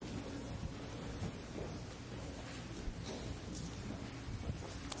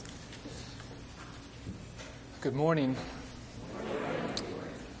Good morning. I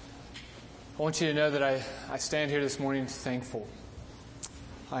want you to know that I stand here this morning thankful.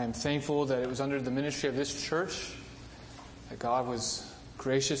 I am thankful that it was under the ministry of this church that God was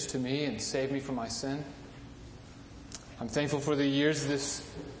gracious to me and saved me from my sin. I'm thankful for the years of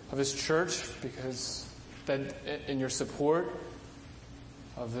this church because that in your support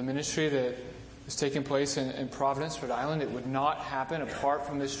of the ministry that is taking place in Providence, Rhode Island, it would not happen apart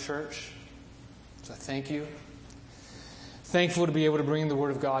from this church. So thank you. Thankful to be able to bring the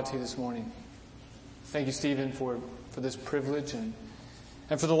Word of God to you this morning. Thank you, Stephen, for this privilege and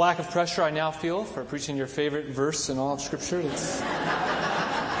for the lack of pressure I now feel for preaching your favorite verse in all of Scripture. I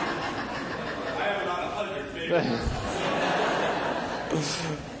have about 100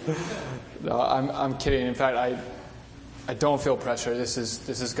 favorites. No, I'm kidding. In fact, I don't feel pressure. This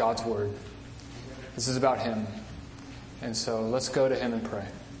is God's Word. This is about Him. And so let's go to Him and pray.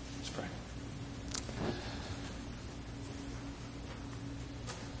 Let's pray.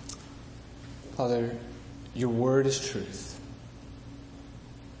 Father, your Word is truth.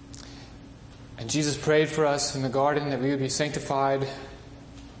 And Jesus prayed for us in the garden that we would be sanctified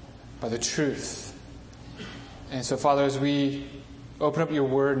by the truth. And so, Father, as we open up your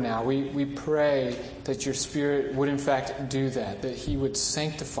Word now, we pray that your Spirit would in fact do that He would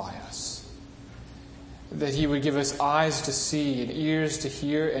sanctify us, that He would give us eyes to see and ears to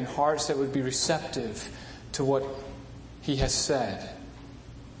hear and hearts that would be receptive to what He has said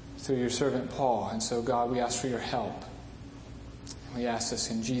through your servant Paul. And so, God, we ask for your help. We ask this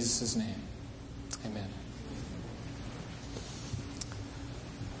in Jesus' name. Amen.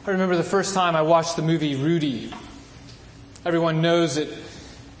 I remember the first time I watched the movie Rudy. Everyone knows it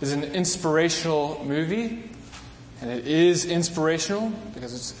is an inspirational movie, and it is inspirational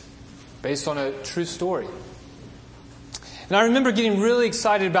because it's based on a true story. And I remember getting really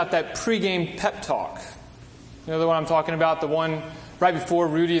excited about that pregame pep talk. You know the one I'm talking about? The one right before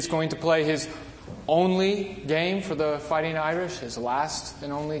Rudy is going to play his only game for the Fighting Irish, his last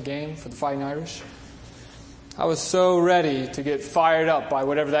and only game for the Fighting Irish. I was so ready to get fired up by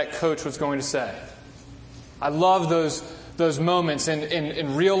whatever that coach was going to say. I love those moments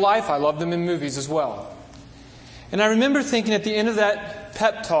in real life. I love them in movies as well. And I remember thinking at the end of that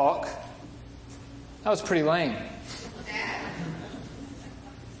pep talk, that was pretty lame.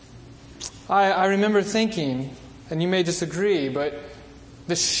 I remember thinking, and you may disagree, but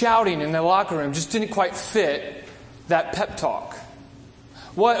the shouting in the locker room just didn't quite fit that pep talk.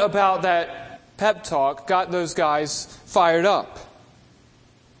 What about that pep talk got those guys fired up?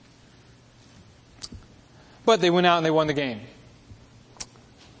 But they went out and they won the game.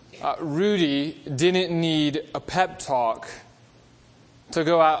 Rudy didn't need a pep talk to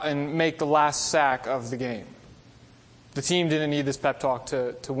go out and make the last sack of the game. The team didn't need this pep talk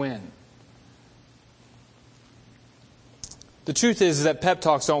to win. The truth is that pep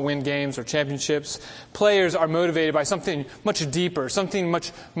talks don't win games or championships. Players are motivated by something much deeper, something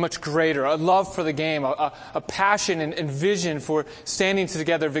much greater, a love for the game, a passion and vision for standing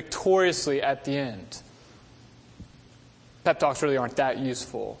together victoriously at the end. Pep talks really aren't that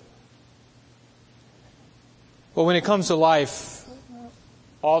useful. But when it comes to life,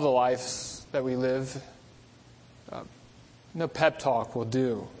 all the lives that we live, no pep talk will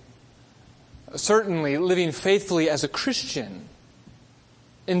do. Certainly, living faithfully as a Christian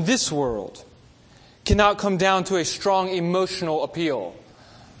in this world cannot come down to a strong emotional appeal.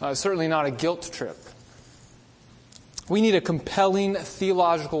 Certainly not a guilt trip. We need a compelling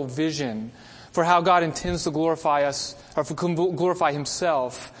theological vision for how God intends to glorify us, or glorify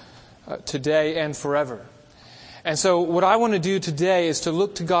Himself today and forever. And so what I want to do today is to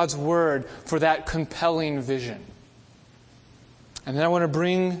look to God's Word for that compelling vision. And then I want to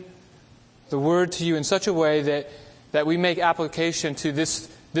bring the Word to you in such a way that we make application to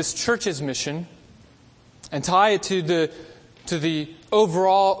this church's mission and tie it to the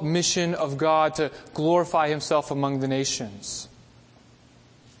overall mission of God to glorify Himself among the nations.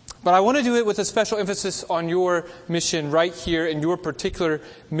 But I want to do it with a special emphasis on your mission right here in your particular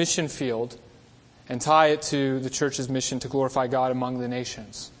mission field and tie it to the church's mission to glorify God among the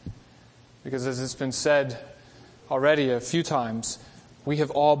nations. Because as it's been said already a few times, we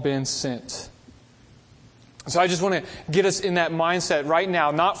have all been sent. So I just want to get us in that mindset right now,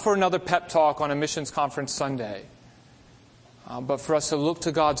 not for another pep talk on a missions conference Sunday, but for us to look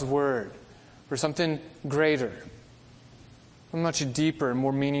to God's Word for something greater, much deeper and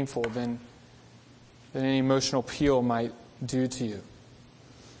more meaningful than any emotional appeal might do to you.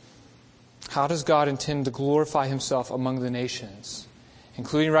 How does God intend to glorify Himself among the nations,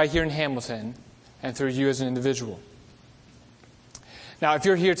 including right here in Hamilton and through you as an individual? Now, if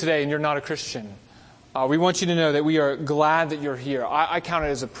you're here today and you're not a Christian, we want you to know that we are glad that you're here. I count it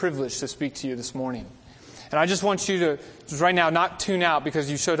as a privilege to speak to you this morning. And I just want you to, just right now, not tune out because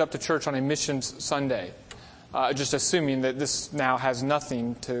you showed up to church on a missions Sunday, just assuming that this now has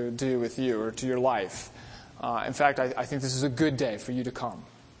nothing to do with you or to your life. In fact, I think this is a good day for you to come.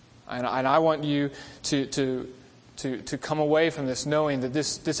 And I want you to come away from this knowing that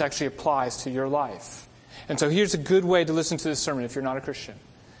this actually applies to your life. And so here's a good way to listen to this sermon if you're not a Christian.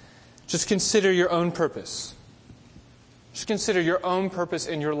 Just consider your own purpose. Just consider your own purpose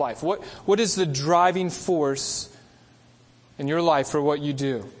in your life. What is the driving force in your life for what you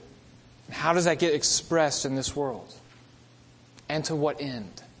do? And how does that get expressed in this world? And to what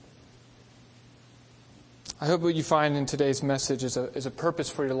end? I hope what you find in today's message is a purpose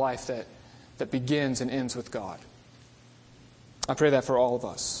for your life that begins and ends with God. I pray that for all of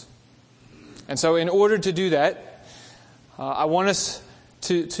us. And so in order to do that, I want us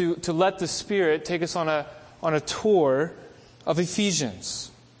to let the Spirit take us on a tour of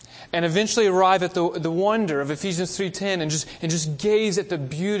Ephesians, and eventually arrive at the wonder of Ephesians 3:10, and just gaze at the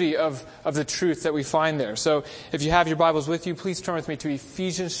beauty of the truth that we find there. So if you have your Bibles with you, please turn with me to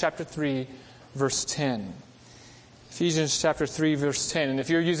Ephesians chapter 3, verse 10. Ephesians chapter 3, verse 10. And if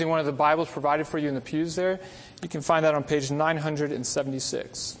you're using one of the Bibles provided for you in the pews there, you can find that on page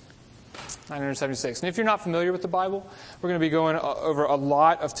 976. 976. And if you're not familiar with the Bible, we're going to be going over a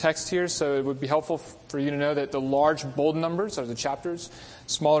lot of text here, so it would be helpful for you to know that the large, bold numbers are the chapters,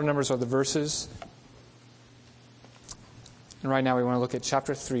 smaller numbers are the verses. And right now we want to look at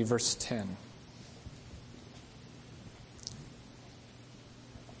chapter 3, verse 10.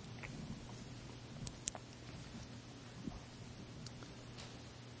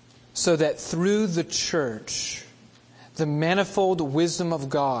 So that through the church, the manifold wisdom of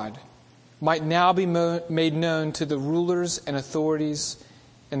God might now be made known to the rulers and authorities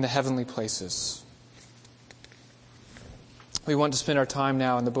in the heavenly places. We want to spend our time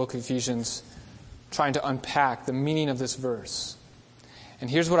now in the book of Ephesians trying to unpack the meaning of this verse. And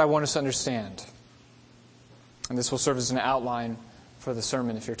here's what I want us to understand. And this will serve as an outline for the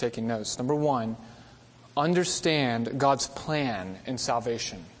sermon if you're taking notes. Number one, understand God's plan in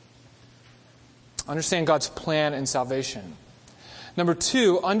salvation. Understand God's plan in salvation. Number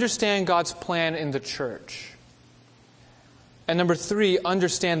two, understand God's plan in the church. And number three,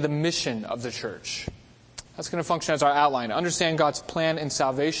 understand the mission of the church. That's going to function as our outline. Understand God's plan in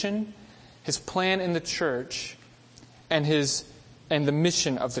salvation, His plan in the church, and the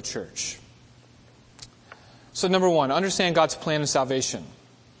mission of the church. So number one, understand God's plan in salvation.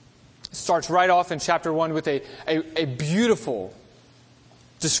 It starts right off in chapter 1 with a beautiful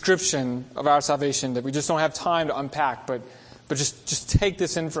description of our salvation that we just don't have time to unpack, but just take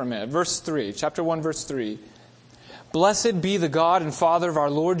this in for a minute. Verse 3, chapter 1, verse 3. Blessed be the God and Father of our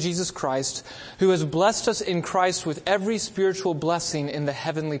Lord Jesus Christ, who has blessed us in Christ with every spiritual blessing in the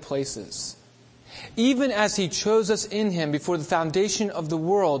heavenly places, even as He chose us in Him before the foundation of the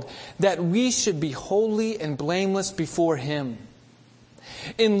world, that we should be holy and blameless before Him.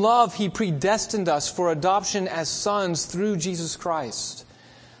 In love, He predestined us for adoption as sons through Jesus Christ,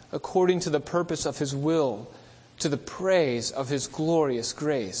 according to the purpose of His will, to the praise of His glorious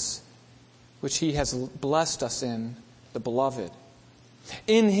grace, which He has blessed us in the Beloved.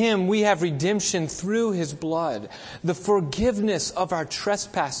 In Him we have redemption through His blood, the forgiveness of our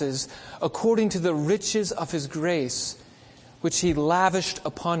trespasses, according to the riches of His grace, which He lavished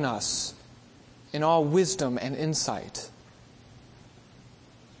upon us in all wisdom and insight.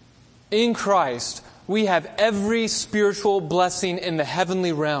 In Christ, we have every spiritual blessing in the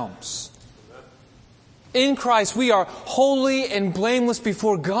heavenly realms. In Christ, we are holy and blameless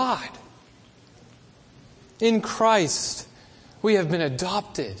before God. In Christ, we have been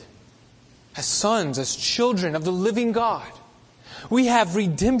adopted as sons, as children of the living God. We have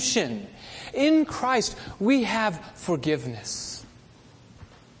redemption. In Christ, we have forgiveness.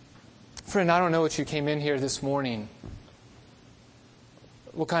 Friend, I don't know what you came in here this morning,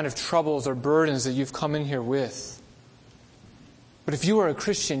 what kind of troubles or burdens that you've come in here with. But if you are a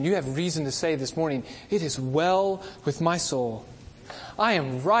Christian, you have reason to say this morning, it is well with my soul. I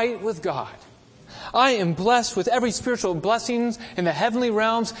am right with God. I am blessed with every spiritual blessing in the heavenly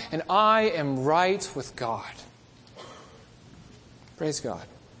realms, and I am right with God. Praise God.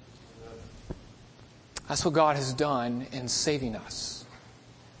 That's what God has done in saving us.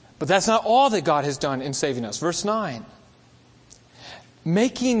 But that's not all that God has done in saving us. Verse 9.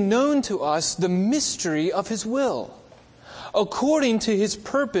 Making known to us the mystery of His will, according to His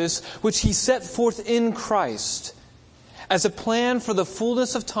purpose, which He set forth in Christ, as a plan for the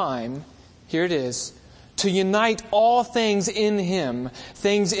fullness of time, here it is, to unite all things in Him,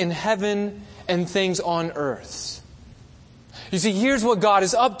 things in heaven and things on earth. You see, here's what God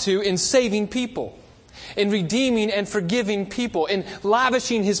is up to in saving people, in redeeming and forgiving people, in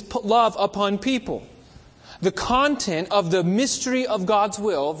lavishing His love upon people. The content of the mystery of God's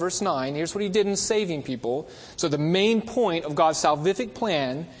will, verse 9, here's what He did in saving people. So the main point of God's salvific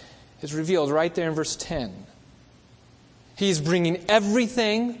plan is revealed right there in verse 10. He is bringing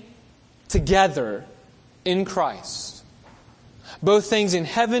everything together in Christ. Both things in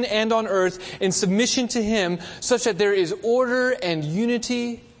heaven and on earth in submission to Him, such that there is order and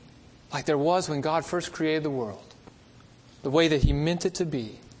unity like there was when God first created the world, the way that He meant it to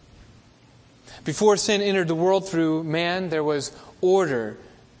be. Before sin entered the world through man, there was order,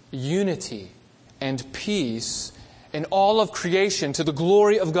 unity, and peace in all of creation to the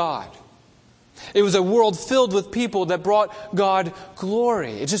glory of God. It was a world filled with people that brought God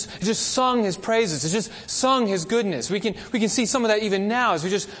glory. It just sung His praises. It just sung His goodness. We can see some of that even now as we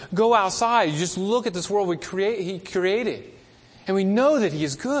just go outside. You just look at this world He created. And we know that He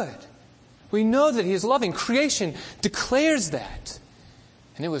is good. We know that He is loving. Creation declares that.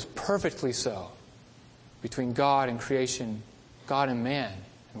 And it was perfectly so between God and creation, God and man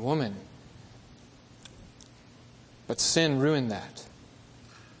and woman. But sin ruined that.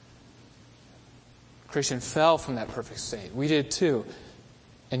 Creation fell from that perfect state. We did too.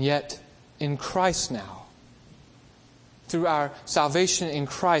 And yet, in Christ now, through our salvation in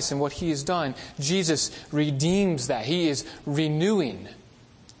Christ and what He has done, Jesus redeems that. He is renewing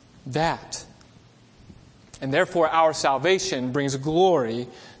that. And therefore, our salvation brings glory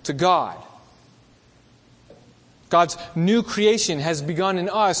to God. God's new creation has begun in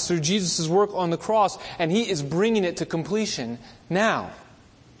us through Jesus' work on the cross, and He is bringing it to completion now.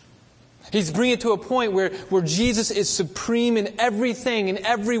 He's bringing it to a point where Jesus is supreme in everything, and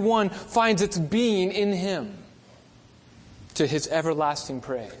everyone finds its being in Him, to His everlasting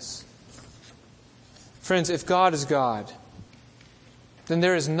praise. Friends, if God is God, then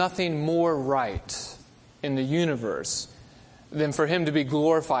there is nothing more right in the universe than for Him to be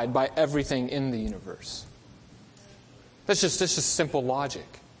glorified by everything in the universe. That's just simple logic.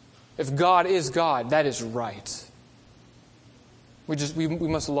 If God is God, that is right. We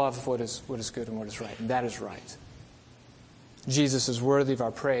must love what is good and what is right. And that is right. Jesus is worthy of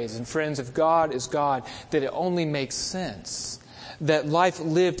our praise. And friends, if God is God, then it only makes sense that life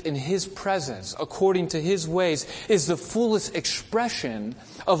lived in His presence, according to His ways, is the fullest expression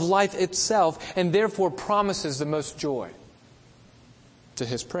of life itself, and therefore promises the most joy to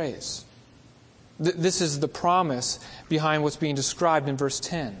His praise. This is the promise behind what's being described in verse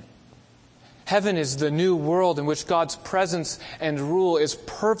 10. Heaven is the new world in which God's presence and rule is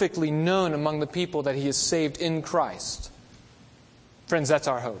perfectly known among the people that He has saved in Christ. Friends, that's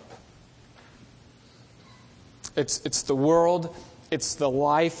our hope. It's the world, it's the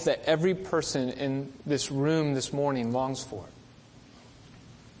life that every person in this room this morning longs for.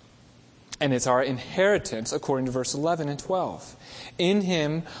 And it's our inheritance according to verse 11 and 12. In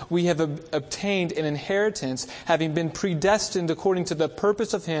Him we have obtained an inheritance, having been predestined according to the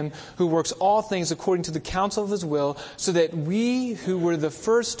purpose of Him who works all things according to the counsel of His will, so that we who were the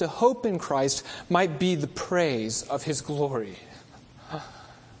first to hope in Christ might be the praise of His glory.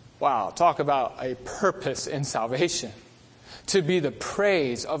 Wow, talk about a purpose in salvation. To be the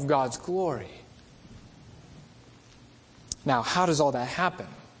praise of God's glory. Now, how does all that happen?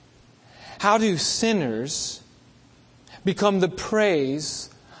 How do sinners become the praise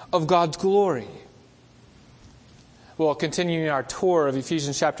of God's glory? Well, continuing our tour of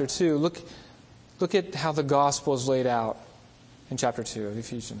Ephesians chapter 2, look at how the gospel is laid out in chapter 2 of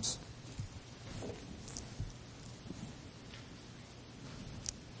Ephesians.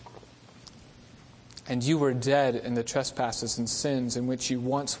 And you were dead in the trespasses and sins in which you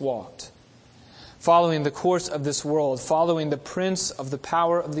once walked, following the course of this world, following the prince of the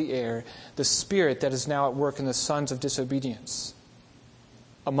power of the air, the spirit that is now at work in the sons of disobedience,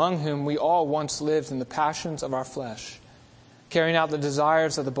 among whom we all once lived in the passions of our flesh, carrying out the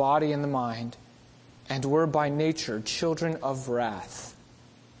desires of the body and the mind, and were by nature children of wrath,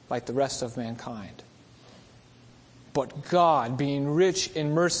 like the rest of mankind. But God, being rich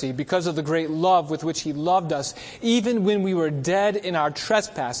in mercy, because of the great love with which He loved us, even when we were dead in our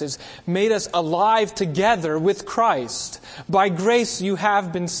trespasses, made us alive together with Christ. By grace you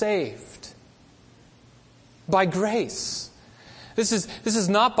have been saved. By grace. This is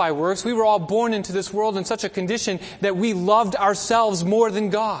not by works. We were all born into this world in such a condition that we loved ourselves more than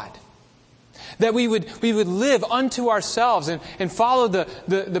God. That we would live unto ourselves and follow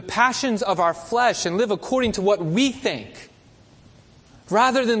the passions of our flesh and live according to what we think.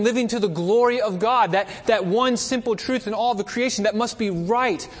 rather than living to the glory of God, that one simple truth in all of the creation that must be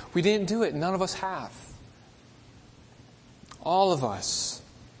right. We didn't do it. None of us have. All of us,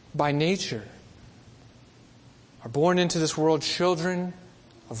 by nature, are born into this world children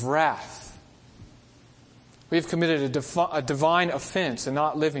of wrath. We have committed a divine offense in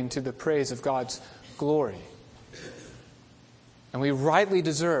not living to the praise of God's glory. And we rightly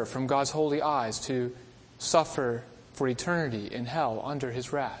deserve from God's holy eyes to suffer for eternity in hell under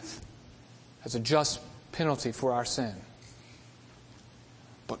His wrath as a just penalty for our sin.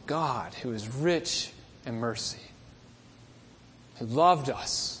 But God, who is rich in mercy, who loved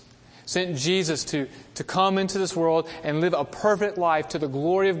us, sent Jesus to come into this world and live a perfect life to the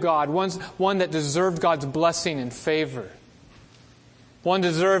glory of God, one that deserved God's blessing and favor. One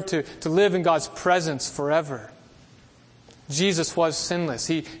deserved to live in God's presence forever. Jesus was sinless.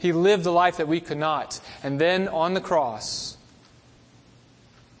 He lived the life that we could not. And then on the cross,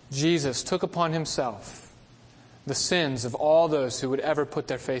 Jesus took upon Himself the sins of all those who would ever put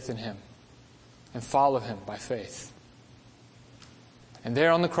their faith in Him and follow Him by faith. And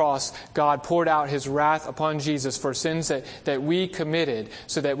there on the cross, God poured out His wrath upon Jesus for sins that we committed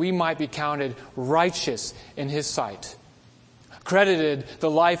so that we might be counted righteous in His sight. Credited the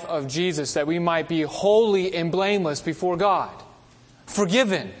life of Jesus that we might be holy and blameless before God.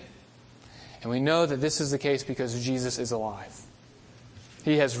 Forgiven. And we know that this is the case because Jesus is alive.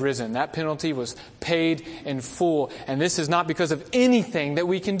 He has risen. That penalty was paid in full. And this is not because of anything that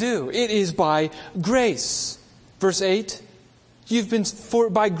we can do. It is by grace. Verse 8.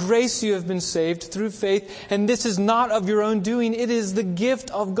 By grace you have been saved through faith, and this is not of your own doing. It is the gift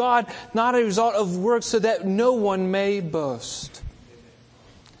of God, not a result of works, so that no one may boast.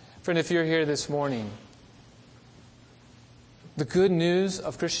 Friend, if you're here this morning, the good news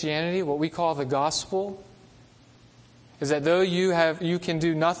of Christianity, what we call the gospel, is that though you can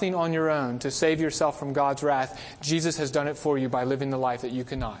do nothing on your own to save yourself from God's wrath, Jesus has done it for you by living the life that you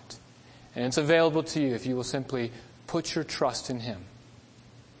cannot. And it's available to you if you will simply put your trust in Him.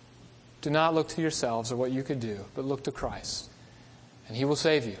 Do not look to yourselves or what you could do, but look to Christ, and He will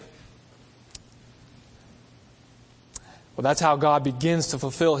save you. Well, that's how God begins to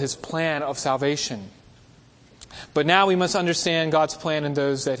fulfill His plan of salvation. But now we must understand God's plan in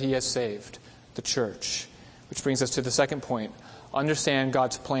those that He has saved, the church. Which brings us to the second point. Understand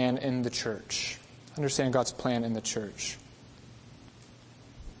God's plan in the church. Understand God's plan in the church.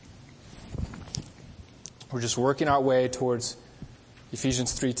 We're just working our way towards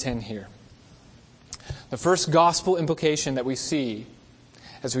Ephesians 3:10 here. The first gospel implication that we see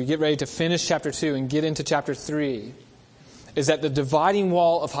as we get ready to finish chapter 2 and get into chapter 3 is that the dividing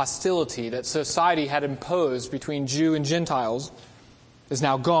wall of hostility that society had imposed between Jew and Gentiles is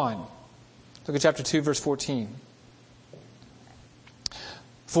now gone. Look at chapter 2, verse 14.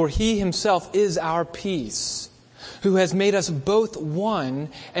 For He Himself is our peace, who has made us both one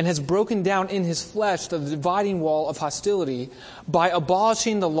and has broken down in His flesh the dividing wall of hostility by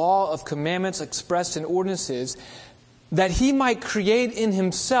abolishing the law of commandments expressed in ordinances, that He might create in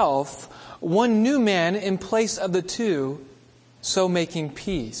Himself one new man in place of the two, so making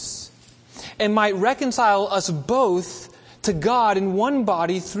peace, and might reconcile us both to God in one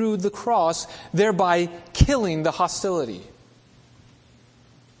body through the cross, thereby killing the hostility.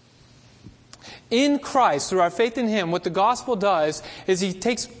 In Christ, through our faith in Him, what the gospel does is it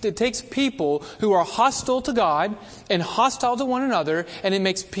takes people who are hostile to God and hostile to one another, and it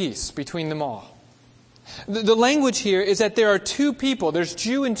makes peace between them all. The language here is that there are two people, there's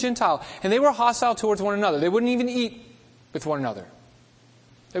Jew and Gentile, and they were hostile towards one another. They wouldn't even eat with one another.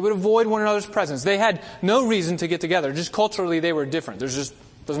 They would avoid one another's presence. They had no reason to get together. Just culturally, they were different. Doesn't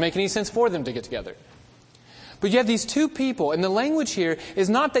make any sense for them to get together. But you have these two people, and the language here is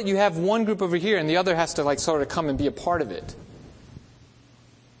not that you have one group over here and the other has to sort of come and be a part of it.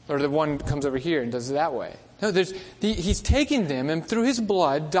 Or the one comes over here and does it that way. No, He's taking them and through His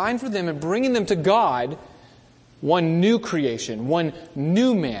blood, dying for them and bringing them to God, one new creation, one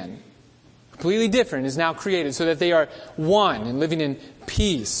new man, completely different, is now created so that they are one and living in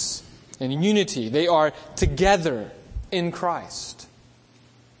peace and unity. They are together in Christ.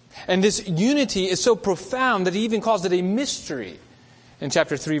 And this unity is so profound that He even calls it a mystery in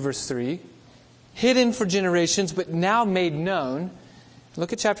chapter 3, verse 3. Hidden for generations, but now made known.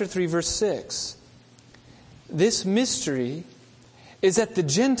 Look at chapter 3, verse 6. This mystery is that the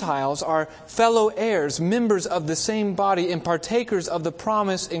Gentiles are fellow heirs, members of the same body, and partakers of the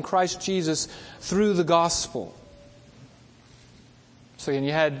promise in Christ Jesus through the gospel. So again,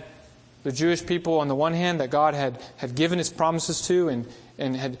 you had the Jewish people on the one hand that God had given His promises to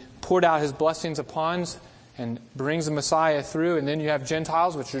and had poured out His blessings upon and brings the Messiah through. And then you have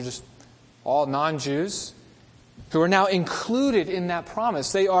Gentiles, which are just all non-Jews, who are now included in that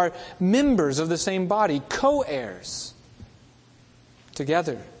promise. They are members of the same body, co-heirs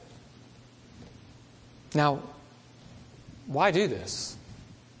together. Now, why do this?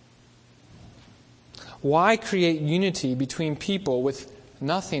 Why create unity between people with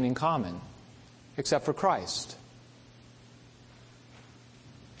nothing in common except for Christ?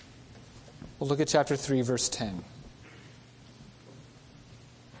 We'll look at chapter 3, verse 10.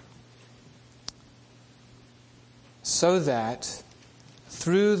 So that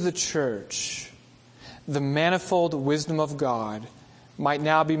through the church, the manifold wisdom of God might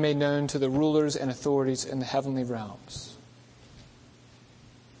now be made known to the rulers and authorities in the heavenly realms.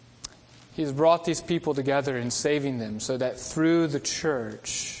 He has brought these people together in saving them so that through the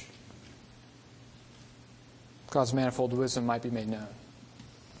church, God's manifold wisdom might be made known.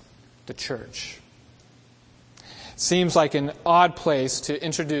 The church. Seems like an odd place to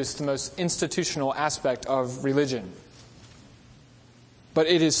introduce the most institutional aspect of religion. But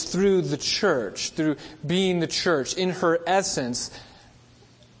it is through the church, through being the church, in her essence,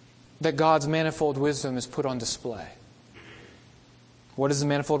 that God's manifold wisdom is put on display. What is the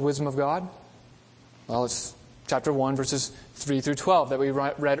manifold wisdom of God? Well, it's chapter 1, verses 3 through 12 that we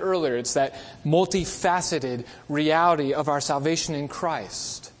read earlier. It's that multifaceted reality of our salvation in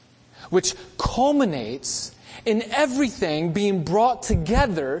Christ, which culminates in everything being brought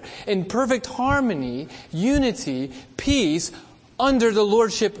together in perfect harmony, unity, peace, under the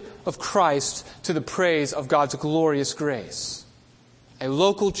lordship of Christ to the praise of God's glorious grace. A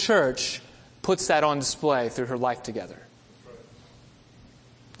local church puts that on display through her life together.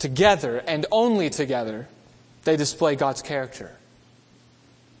 Together, and only together, they display God's character.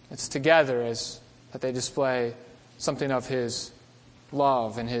 It's together as that they display something of His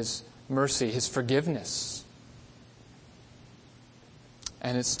love and His mercy, His forgiveness.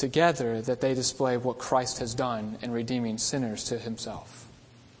 And it's together that they display what Christ has done in redeeming sinners to Himself,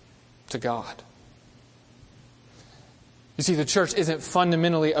 to God. You see, the church isn't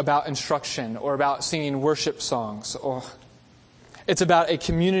fundamentally about instruction or about singing worship songs. It's about a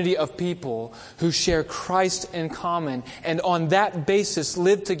community of people who share Christ in common and on that basis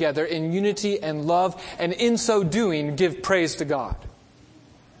live together in unity and love, and in so doing give praise to God.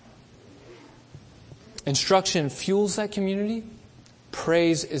 Instruction fuels that community.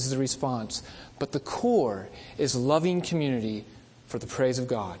 Praise is the response. But the core is loving community for the praise of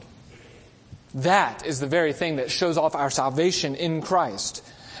God. That is the very thing that shows off our salvation in Christ.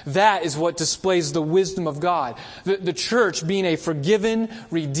 That is what displays the wisdom of God. The church, being a forgiven,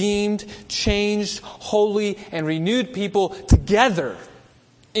 redeemed, changed, holy, and renewed people together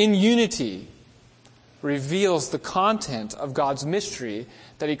in unity, reveals the content of God's mystery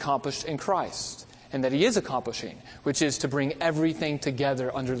that He accomplished in Christ and that He is accomplishing, which is to bring everything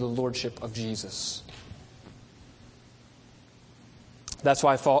together under the lordship of Jesus. That's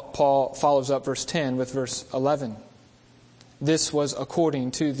why Paul follows up verse 10 with verse 11. This was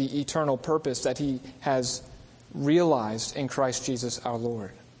according to the eternal purpose that He has realized in Christ Jesus our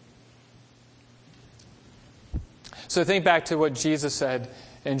Lord. So think back to what Jesus said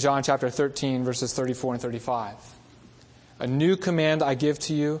in John chapter 13, verses 34 and 35. A new command I give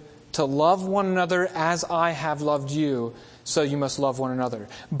to you, to love one another as I have loved you, so you must love one another.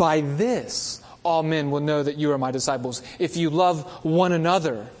 By this, all men will know that you are my disciples, if you love one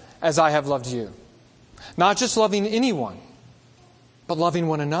another as I have loved you. Not just loving anyone, but loving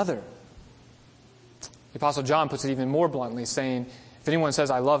one another. The Apostle John puts it even more bluntly, saying, if anyone says,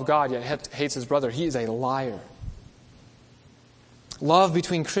 I love God, yet hates his brother, he is a liar. Love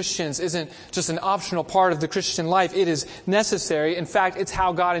between Christians isn't just an optional part of the Christian life. It is necessary. In fact, it's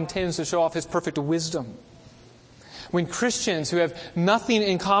how God intends to show off His perfect wisdom. When Christians who have nothing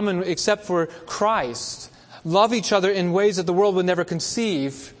in common except for Christ love each other in ways that the world would never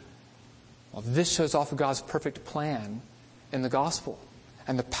conceive, well, this shows off God's perfect plan in the gospel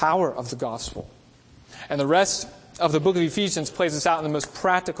and the power of the gospel. And the rest of the book of Ephesians plays this out in the most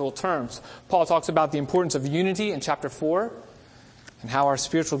practical terms. Paul talks about the importance of unity in chapter 4 and how our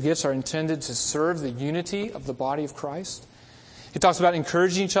spiritual gifts are intended to serve the unity of the body of Christ. He talks about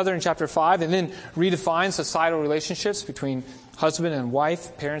encouraging each other in chapter 5 and then redefines societal relationships between husband and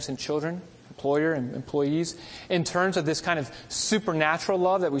wife, parents and children, employer and employees, in terms of this kind of supernatural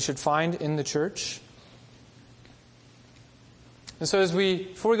love that we should find in the church. And so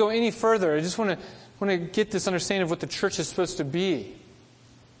before we go any further, I just want to get this understanding of what the church is supposed to be.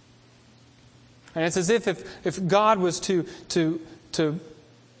 And it's as if God was to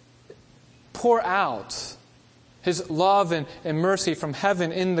pour out His love and mercy from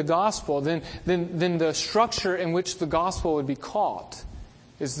heaven in the gospel, then the structure in which the gospel would be caught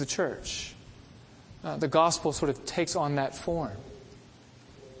is the church. The gospel sort of takes on that form.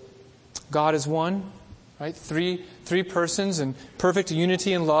 God is one, right? Three persons in perfect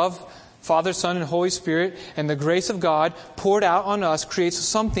unity and love, Father, Son, and Holy Spirit, and the grace of God poured out on us creates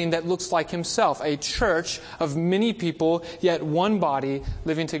something that looks like Himself, a church of many people, yet one body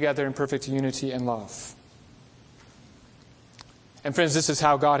living together in perfect unity and love. And friends, this is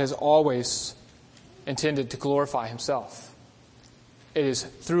how God has always intended to glorify Himself. It is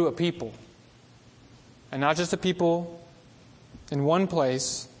through a people. And not just a people in one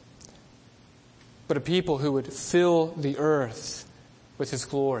place, but a people who would fill the earth with His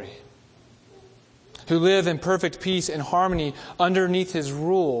glory. Who live in perfect peace and harmony underneath His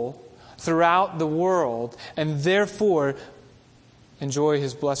rule throughout the world, and therefore enjoy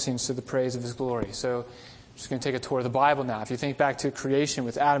His blessings to the praise of His glory. So I'm just going to take a tour of the Bible now. If you think back to creation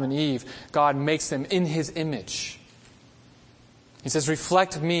with Adam and Eve, God makes them in His image. He says,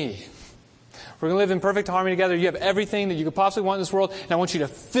 reflect me. We're going to live in perfect harmony together. You have everything that you could possibly want in this world, and I want you to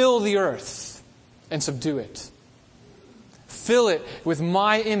fill the earth and subdue it. Fill it with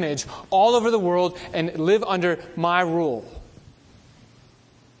my image all over the world and live under my rule,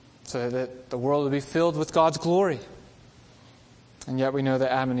 so that the world will be filled with God's glory. And yet we know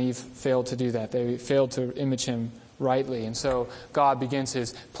that Adam and Eve failed to do that. They failed to image Him rightly. And so God begins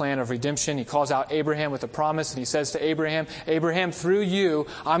His plan of redemption. He calls out Abraham with a promise, and He says to Abraham, Abraham, through you,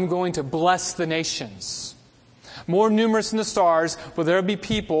 I'm going to bless the nations. More numerous than the stars will there be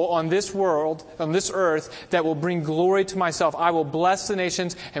people on this world, on this earth, that will bring glory to myself. I will bless the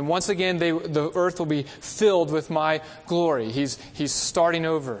nations, and once again the earth will be filled with my glory. He's starting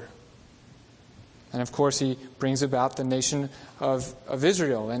over. And of course He brings about the nation of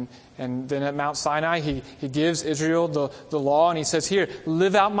Israel. And then at Mount Sinai He gives Israel the law, and He says, here,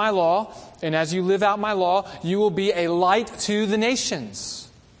 live out my law, and as you live out my law, you will be a light to the nations.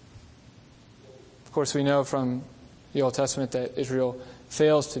 Of course, we know from the Old Testament that Israel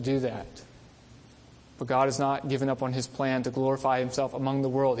fails to do that. But God has not given up on His plan to glorify Himself among the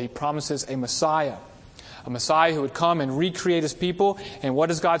world. He promises a Messiah who would come and recreate His people. And what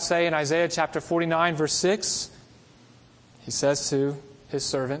does God say in Isaiah chapter 49, verse 6? He says to His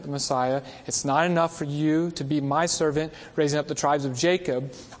servant, the Messiah, it's not enough for you to be my servant, raising up the tribes of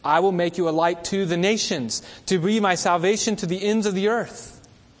Jacob. I will make you a light to the nations, to be my salvation to the ends of the earth.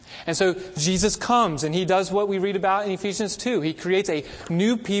 And so Jesus comes, and He does what we read about in Ephesians 2. He creates a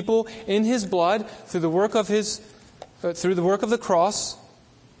new people in His blood through the work of the cross.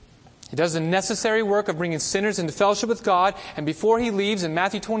 He does the necessary work of bringing sinners into fellowship with God. And before He leaves in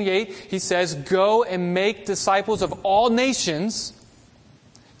Matthew 28, He says, go and make disciples of all nations,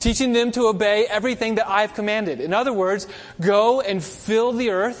 teaching them to obey everything that I have commanded. In other words, go and fill the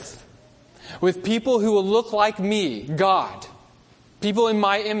earth with people who will look like me, God. People in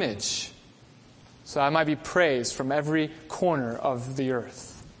my image, so I might be praised from every corner of the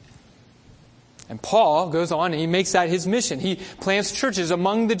earth. And Paul goes on and he makes that his mission. He plants churches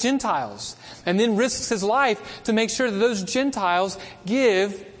among the Gentiles and then risks his life to make sure that those Gentiles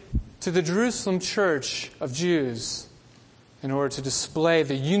give to the Jerusalem church of Jews in order to display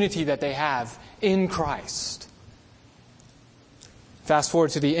the unity that they have in Christ. Fast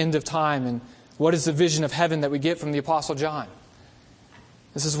forward to the end of time, and what is the vision of heaven that we get from the Apostle John?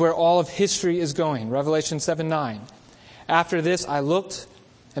 This is where all of history is going. Revelation 7:9. After this I looked,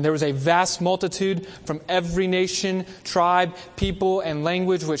 and there was a vast multitude from every nation, tribe, people, and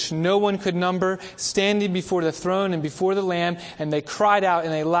language which no one could number, standing before the throne and before the Lamb, and they cried out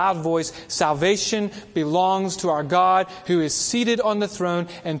in a loud voice, salvation belongs to our God who is seated on the throne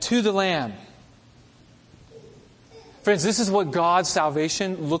and to the Lamb. Friends, this is what God's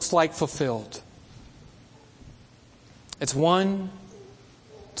salvation looks like fulfilled. It's one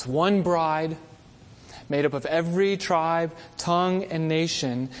bride made up of every tribe, tongue, and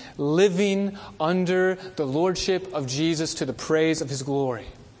nation living under the lordship of Jesus to the praise of His glory.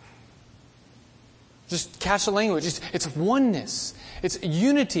 Just catch the language. It's oneness. It's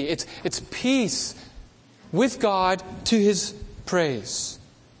unity. It's peace with God to His praise.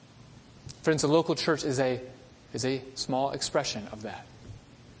 Friends, the local church is a small expression of that.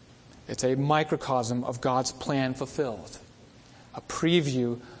 It's a microcosm of God's plan fulfilled. A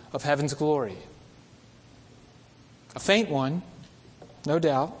preview of heaven's glory. A faint one, no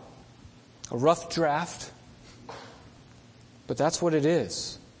doubt. A rough draft. But that's what it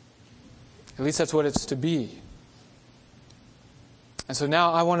is. At least that's what it's to be. And so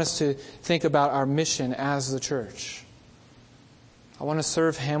now I want us to think about our mission as the church. I want to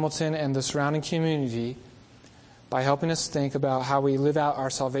serve Hamilton and the surrounding community by helping us think about how we live out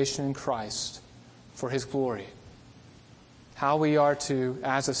our salvation in Christ for His glory. How we are to,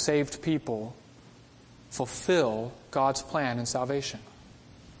 as a saved people, fulfill God's plan in salvation.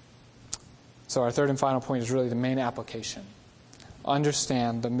 So our third and final point is really the main application.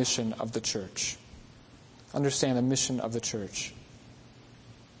 Understand the mission of the church. Understand the mission of the church.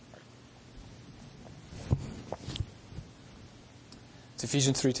 It's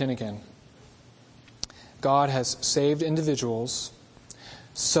Ephesians 3:10 again. God has saved individuals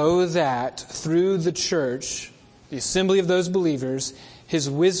so that through the church, the assembly of those believers, His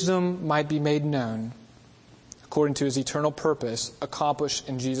wisdom might be made known according to His eternal purpose accomplished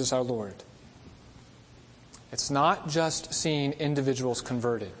in Jesus our Lord. It's not just seeing individuals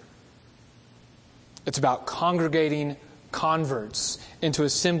converted. It's about congregating converts into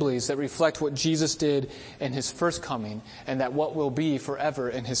assemblies that reflect what Jesus did in His first coming and that what will be forever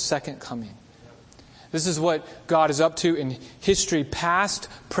in His second coming. This is what God is up to in history, past,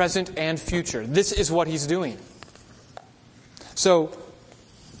 present, and future. This is what He's doing. So,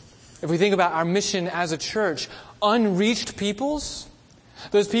 if we think about our mission as a church, unreached peoples,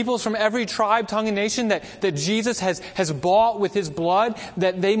 those peoples from every tribe, tongue, and nation that Jesus has bought with His blood,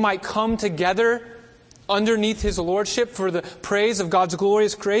 that they might come together underneath His lordship for the praise of God's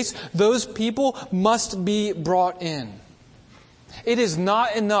glorious grace, those people must be brought in. It is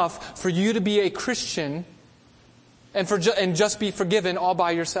not enough for you to be a Christian and just be forgiven all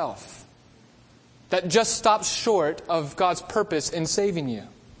by yourself. That just stops short of God's purpose in saving you.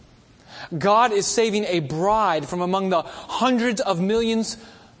 God is saving a bride from among the hundreds of millions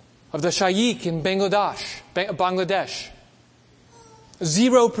of the Shaykh in Bangladesh.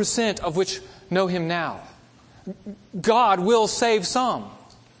 0% of which know Him now. God will save some.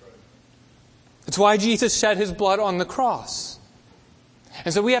 It's why Jesus shed His blood on the cross.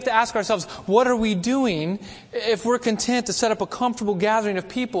 And so we have to ask ourselves, what are we doing if we're content to set up a comfortable gathering of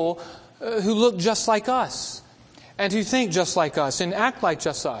people who look just like us and who think just like us and act like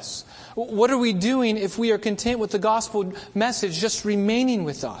just us? What are we doing if we are content with the gospel message just remaining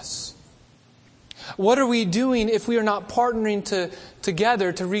with us? What are we doing if we are not partnering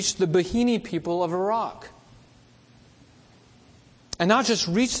together to reach the Bahini people of Iraq? And not just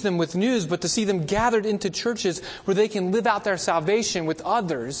reach them with news, but to see them gathered into churches where they can live out their salvation with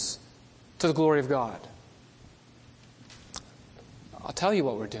others to the glory of God. I'll tell you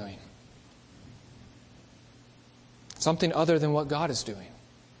what we're doing. Something other than what God is doing.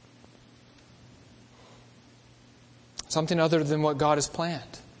 Something other than what God has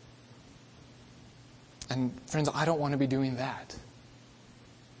planned. And friends, I don't want to be doing that.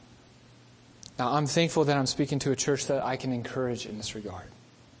 Now, I'm thankful that I'm speaking to a church that I can encourage in this regard.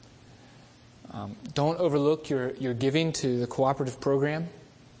 Don't overlook your giving to the cooperative program.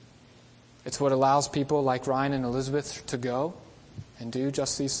 It's what allows people like Ryan and Elizabeth to go and do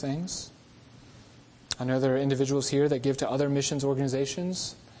just these things. I know there are individuals here that give to other missions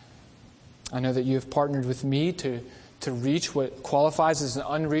organizations. I know that you have partnered with me to reach what qualifies as an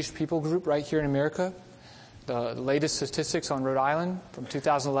unreached people group right here in America. The latest statistics on Rhode Island from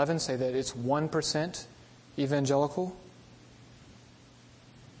 2011 say that it's 1% evangelical.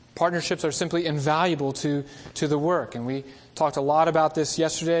 Partnerships are simply invaluable to the work. And we talked a lot about this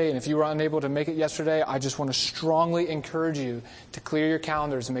yesterday. And if you were unable to make it yesterday, I just want to strongly encourage you to clear your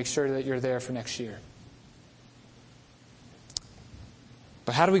calendars and make sure that you're there for next year.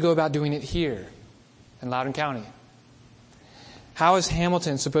 But how do we go about doing it here in Loudoun County? How is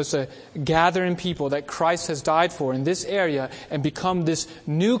Hamilton supposed to gather in people that Christ has died for in this area and become this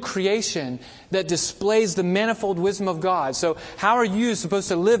new creation that displays the manifold wisdom of God? So how are you supposed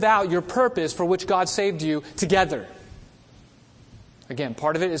to live out your purpose for which God saved you together? Again,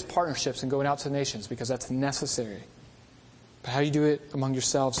 part of it is partnerships and going out to the nations because that's necessary. But how do you do it among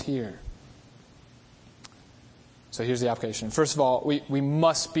yourselves here? So here's the application. First of all, we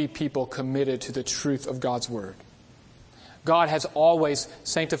must be people committed to the truth of God's Word. God has always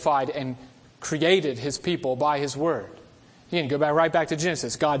sanctified and created His people by His Word. Again, go right back to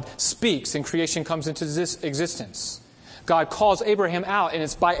Genesis. God speaks and creation comes into this existence. God calls Abraham out, and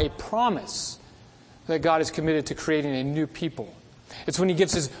it's by a promise that God is committed to creating a new people. It's when He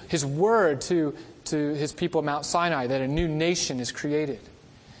gives His Word to His people at Mount Sinai that a new nation is created.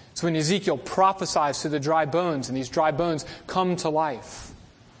 It's when Ezekiel prophesies to the dry bones, and these dry bones come to life.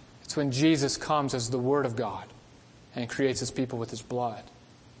 It's when Jesus comes as the Word of God and creates His people with His blood.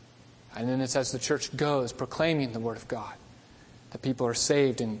 And then it's as the church goes, proclaiming the Word of God, that people are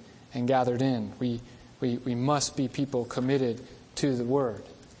saved and gathered in. We must be people committed to the Word.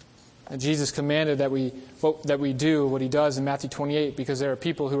 And Jesus commanded that we do what He does in Matthew 28 because there are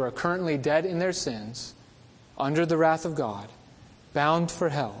people who are currently dead in their sins, under the wrath of God, bound for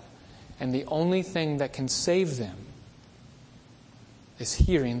hell, and the only thing that can save them is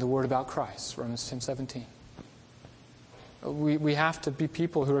hearing the word about Christ, Romans 10:17. We have to be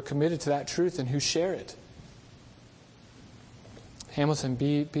people who are committed to that truth and who share it. Hamilton,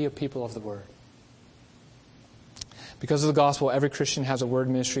 be a people of the word. Because of the gospel, every Christian has a word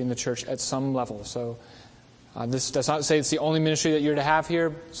ministry in the church at some level. So this does not say it's the only ministry that you're to have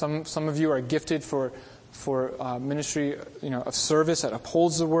here. Some of you are gifted for ministry, of service that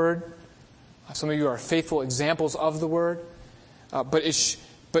upholds the word. Some of you are faithful examples of the word. But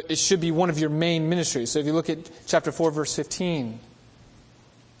it should be one of your main ministries. So if you look at chapter 4, verse 15,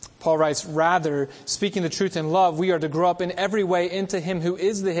 Paul writes, "Rather, speaking the truth in love, we are to grow up in every way into Him who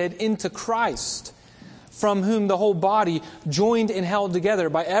is the head, into Christ, from whom the whole body, joined and held together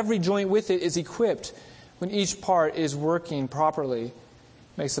by every joint with it, is equipped, when each part is working properly,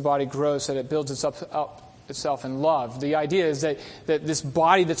 makes the body grow so that it builds itself in love." The idea is that this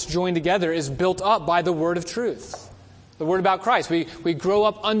body that's joined together is built up by the word of truth. The word about Christ. We grow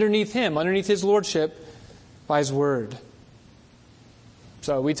up underneath Him, underneath His lordship, by His word.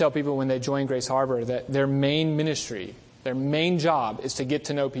 So we tell people when they join Grace Harbor that their main ministry, their main job is to get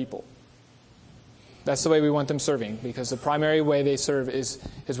to know people. That's the way we want them serving, because the primary way they serve is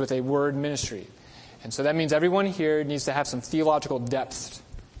with a word ministry. And so that means everyone here needs to have some theological depth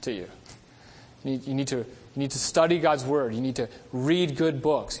to you. You need to study God's word. You need to read good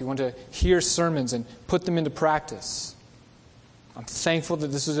books. You want to hear sermons and put them into practice. I'm thankful that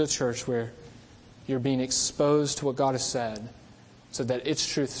this is a church where you're being exposed to what God has said so that its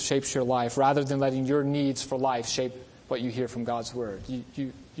truth shapes your life rather than letting your needs for life shape what you hear from God's word.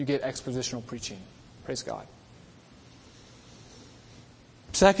 You get expositional preaching. Praise God.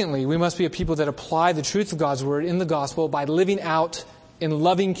 Secondly, we must be a people that apply the truth of God's word in the gospel by living out in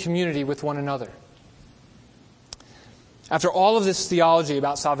loving community with one another. After all of this theology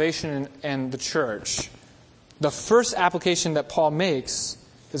about salvation and the church, the first application that Paul makes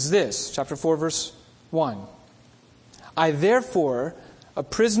is this, chapter 4, verse 1. "I therefore, a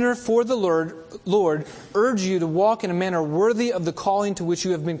prisoner for the Lord, urge you to walk in a manner worthy of the calling to which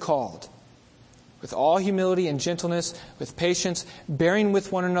you have been called, with all humility and gentleness, with patience, bearing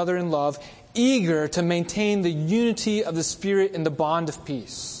with one another in love, eager to maintain the unity of the Spirit in the bond of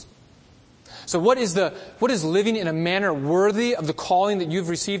peace." So what is living in a manner worthy of the calling that you've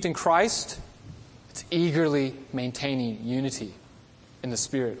received in Christ? It's eagerly maintaining unity in the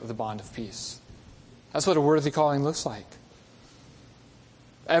Spirit of the bond of peace. That's what a worthy calling looks like.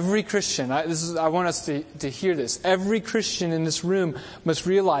 Every Christian, I want us to hear this. Every Christian in this room must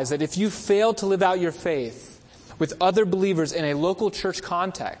realize that if you fail to live out your faith with other believers in a local church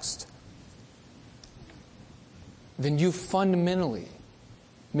context, then you fundamentally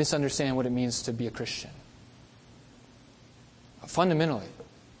misunderstand what it means to be a Christian. Fundamentally.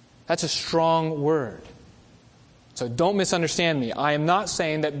 That's a strong word. So don't misunderstand me. I am not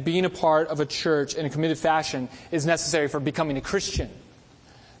saying that being a part of a church in a committed fashion is necessary for becoming a Christian.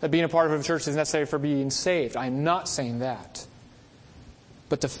 That being a part of a church is necessary for being saved. I am not saying that.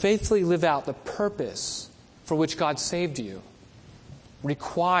 But to faithfully live out the purpose for which God saved you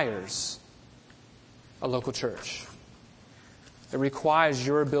requires a local church. It requires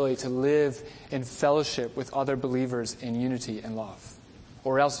your ability to live in fellowship with other believers in unity and love.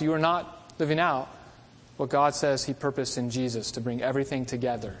 Or else you are not living out what God says He purposed in Jesus to bring everything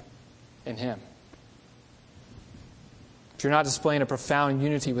together in Him. If you're not displaying a profound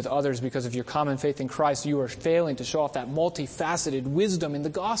unity with others because of your common faith in Christ, you are failing to show off that multifaceted wisdom in the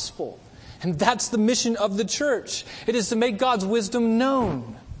gospel. And that's the mission of the church. It is to make God's wisdom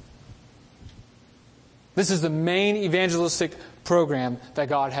known. This is the main evangelistic program that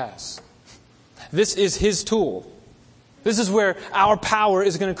God has. This is His tool. This is where our power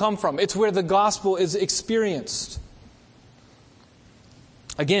is going to come from. It's where the gospel is experienced.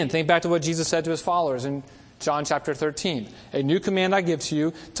 Again, think back to what Jesus said to His followers in John chapter 13. "A new command I give to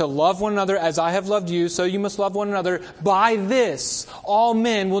you, to love one another as I have loved you, so you must love one another. By this, all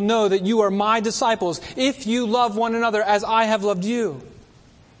men will know that you are my disciples, if you love one another as I have loved you."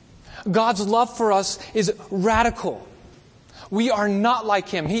 God's love for us is radical. We are not like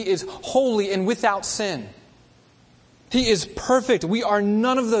Him. He is holy and without sin. He is perfect. We are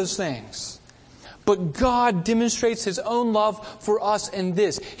none of those things. But God demonstrates His own love for us in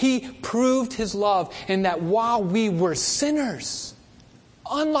this. He proved His love in that while we were sinners,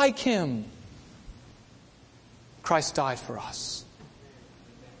 unlike Him, Christ died for us.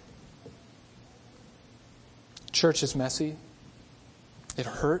 Church is messy. It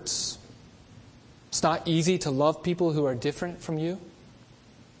hurts. It's not easy to love people who are different from you.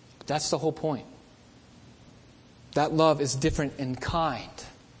 But that's the whole point. That love is different in kind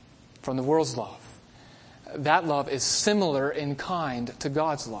from the world's love. That love is similar in kind to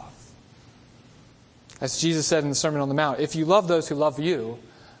God's love. As Jesus said in the Sermon on the Mount, if you love those who love you,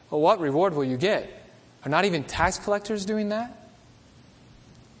 well, what reward will you get? Are not even tax collectors doing that?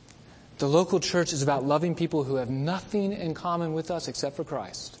 The local church is about loving people who have nothing in common with us except for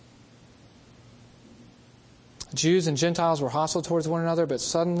Christ. Jews and Gentiles were hostile towards one another, but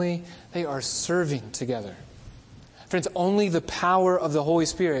suddenly they are serving together. Friends, only the power of the Holy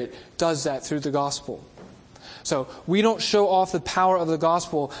Spirit does that through the gospel. So we don't show off the power of the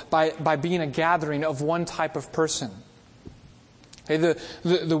gospel by being a gathering of one type of person. Okay,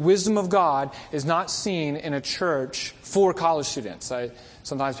 the wisdom of God is not seen in a church for college students.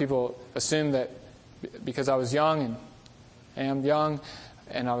 Sometimes people assume that because I was young and am young,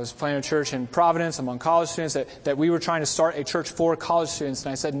 and I was planning a church in Providence among college students, that we were trying to start a church for college students.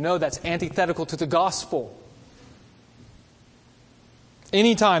 And I said, no, that's antithetical to the gospel.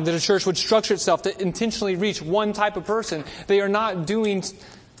 Anytime that a church would structure itself to intentionally reach one type of person, they are not doing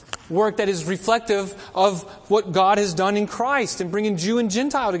work that is reflective of what God has done in Christ and bringing Jew and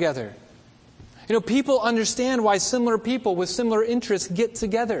Gentile together. You know, people understand why similar people with similar interests get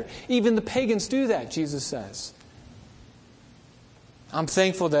together. Even the pagans do that, Jesus says. I'm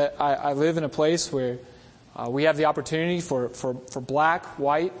thankful that I live in a place where we have the opportunity for black,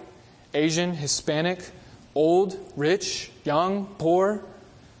 white, Asian, Hispanic, old, rich, young, poor,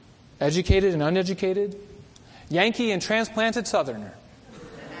 educated and uneducated, Yankee and transplanted Southerner.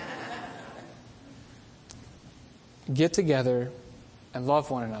 Get together and love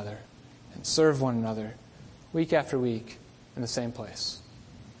one another and serve one another week after week in the same place.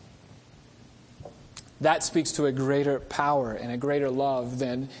 That speaks to a greater power and a greater love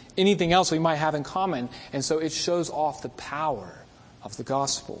than anything else we might have in common. And so it shows off the power of the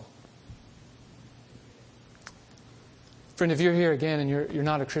gospel. Friend, if you're here again and you're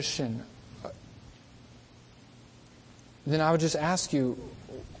not a Christian, then I would just ask you,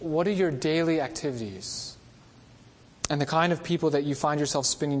 what are your daily activities? And the kind of people that you find yourself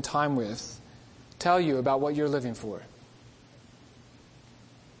spending time with tell you about what you're living for.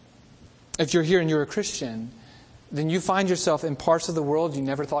 If you're here and you're a Christian, then you find yourself in parts of the world you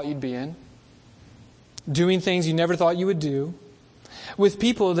never thought you'd be in, doing things you never thought you would do, with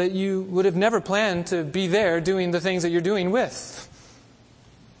people that you would have never planned to be there doing the things that you're doing with.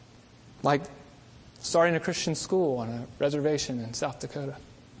 Like starting a Christian school on a reservation in South Dakota.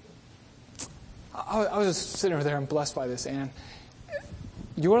 I was just sitting over there and blessed by this, Anne.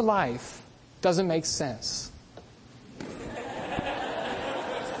 Your life doesn't make sense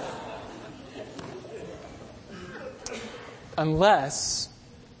unless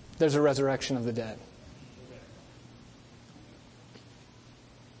there's a resurrection of the dead.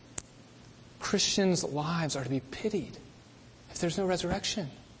 Christians' lives are to be pitied if there's no resurrection.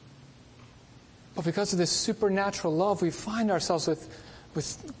 But because of this supernatural love, we find ourselves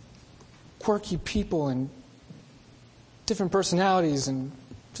with quirky people and different personalities and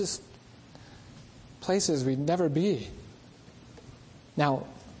just places we'd never be. Now,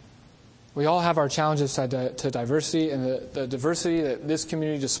 we all have our challenges to diversity, and the diversity that this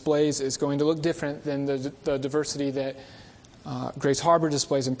community displays is going to look different than the diversity that Grace Harbor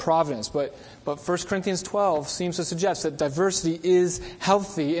displays in Providence. But 1 Corinthians 12 seems to suggest that diversity is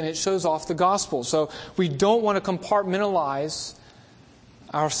healthy and it shows off the gospel. So we don't want to compartmentalize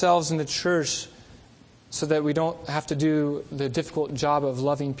ourselves in the church so that we don't have to do the difficult job of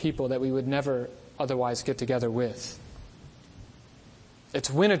loving people that we would never otherwise get together with. It's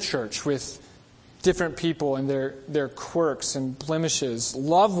when a church with different people and their quirks and blemishes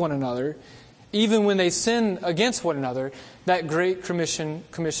love one another, even when they sin against one another, that great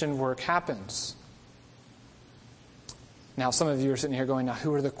commission work happens. Now, some of you are sitting here going, now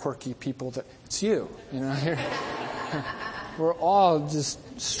who are the quirky people? It's you. You know, we're all just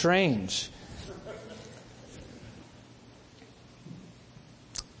strange.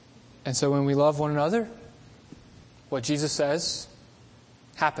 And so when we love one another, what Jesus says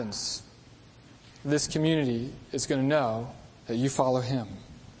happens. This community is going to know that you follow Him.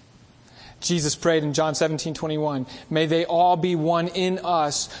 Jesus prayed in John 17:21, may they all be one in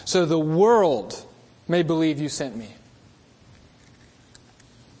us, so the world may believe you sent me.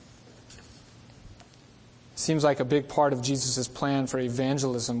 Seems like a big part of Jesus' plan for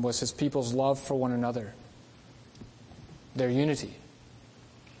evangelism was His people's love for one another, their unity.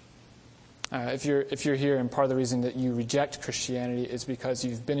 If you're here and part of the reason that you reject Christianity is because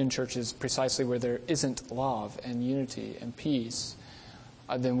you've been in churches precisely where there isn't love and unity and peace,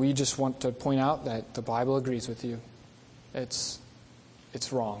 then we just want to point out that the Bible agrees with you. It's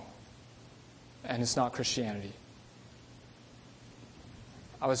wrong. And it's not Christianity.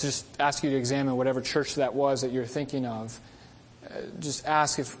 I was just asking you to examine whatever church that was that you're thinking of. Just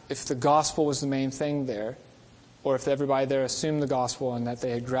ask if the gospel was the main thing there, or if everybody there assumed the gospel and that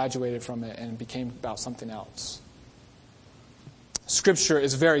they had graduated from it and became about something else. Scripture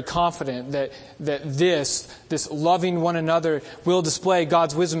is very confident that this loving one another will display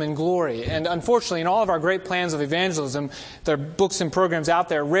God's wisdom and glory. And unfortunately, in all of our great plans of evangelism, there are books and programs out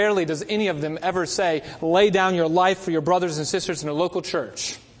there, rarely does any of them ever say, lay down your life for your brothers and sisters in a local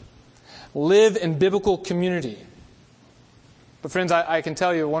church. Live in biblical community. But friends, I can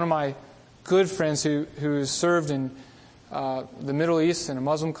tell you, one of my good friends who served in the Middle East in a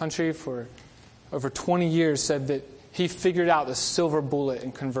Muslim country for over 20 years said that he figured out the silver bullet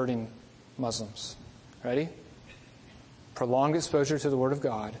in converting Muslims. Ready? Prolonged exposure to the Word of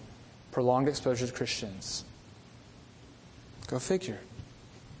God. Prolonged exposure to Christians. Go figure.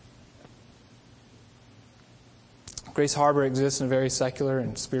 Grace Harbor exists in a very secular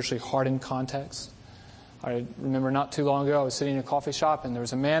and spiritually hardened context. I remember not too long ago, I was sitting in a coffee shop and there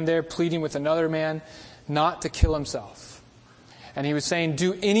was a man there pleading with another man not to kill himself. And he was saying,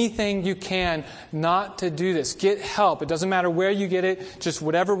 do anything you can not to do this. Get help. It doesn't matter where you get it. Just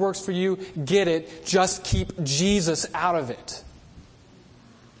whatever works for you, get it. Just keep Jesus out of it.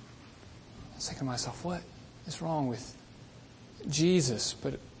 I was thinking to myself, what is wrong with Jesus?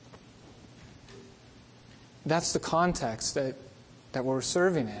 But that's the context that we're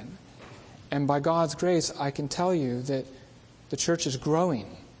serving in. And by God's grace, I can tell you that the church is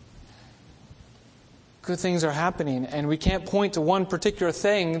growing. Good things are happening, and we can't point to one particular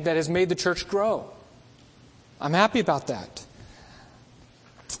thing that has made the church grow. I'm happy about that.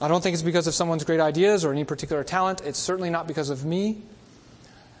 I don't think it's because of someone's great ideas or any particular talent. It's certainly not because of me.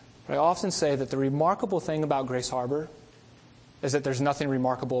 But I often say that the remarkable thing about Grace Harbor is that there's nothing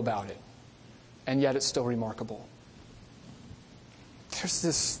remarkable about it. And yet it's still remarkable. There's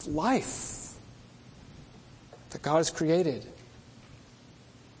this life that God has created.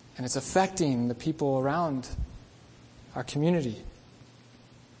 And it's affecting the people around our community.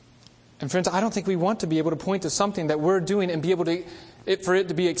 And friends, I don't think we want to be able to point to something that we're doing and be able to, for it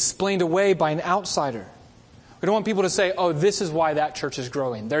to be explained away by an outsider. We don't want people to say, oh, this is why that church is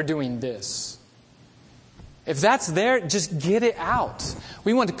growing. They're doing this. If that's there, just get it out.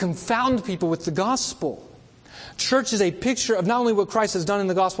 We want to confound people with the gospel. Church is a picture of not only what Christ has done in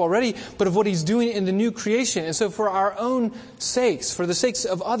the gospel already, but of what He's doing in the new creation. And so for our own sakes, for the sakes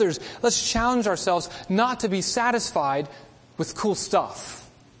of others, let's challenge ourselves not to be satisfied with cool stuff.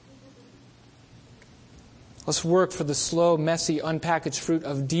 Let's work for the slow, messy, unpackaged fruit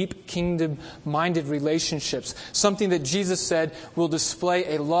of deep, kingdom-minded relationships. Something that Jesus said will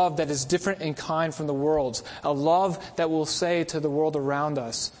display a love that is different in kind from the world's. A love that will say to the world around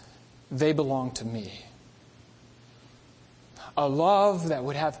us, they belong to me. A love that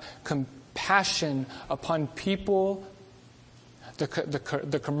would have compassion upon people, the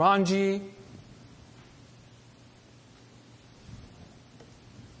Kurmanji,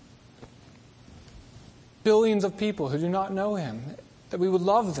 billions of people who do not know Him, that we would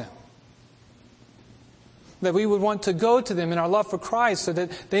love them. That we would want to go to them in our love for Christ so that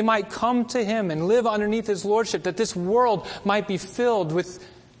they might come to Him and live underneath His lordship, that this world might be filled with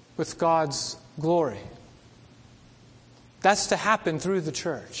God's glory. That's to happen through the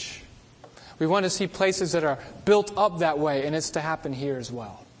church. We want to see places that are built up that way, and it's to happen here as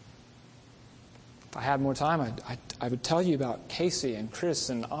well. If I had more time, I would tell you about Casey and Chris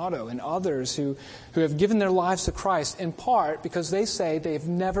and Otto and others who have given their lives to Christ in part because they say they've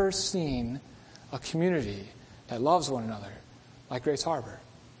never seen a community that loves one another like Grace Harbor.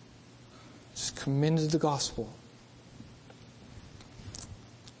 Just committed to the gospel.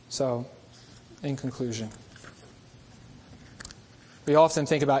 So, in conclusion, we often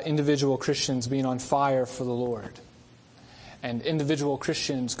think about individual Christians being on fire for the Lord and individual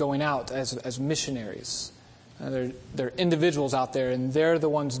Christians going out as missionaries. There are individuals out there, and they're the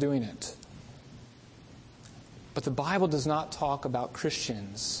ones doing it. But the Bible does not talk about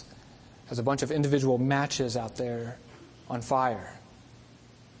Christians as a bunch of individual matches out there on fire.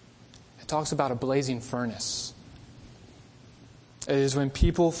 It talks about a blazing furnace. It is when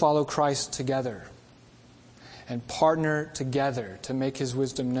people follow Christ together and partner together to make His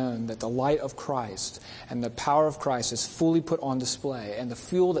wisdom known, that the light of Christ and the power of Christ is fully put on display, and the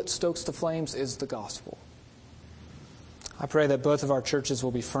fuel that stokes the flames is the gospel. I pray that both of our churches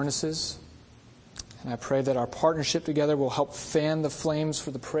will be furnaces, and I pray that our partnership together will help fan the flames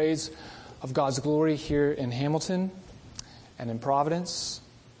for the praise of God's glory here in Hamilton and in Providence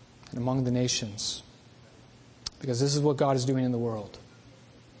and among the nations, because this is what God is doing in the world.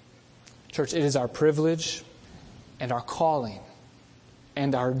 Church, it is our privilege and our calling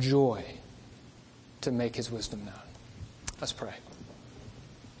and our joy to make his wisdom known. Let's pray.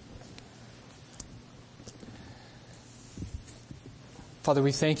 Father,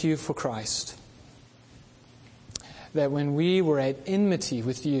 we thank you for Christ, that when we were at enmity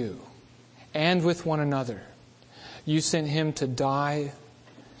with you and with one another, you sent him to die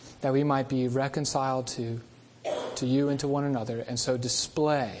that we might be reconciled to you and to one another, and so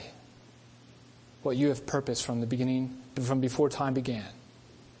display what you have purposed from the beginning, from before time began.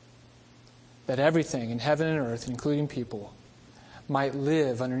 That everything in heaven and earth, including people, might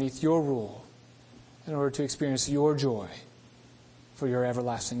live underneath your rule in order to experience your joy for your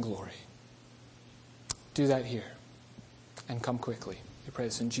everlasting glory. Do that here and come quickly. We pray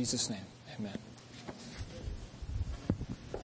this in Jesus' name. Amen.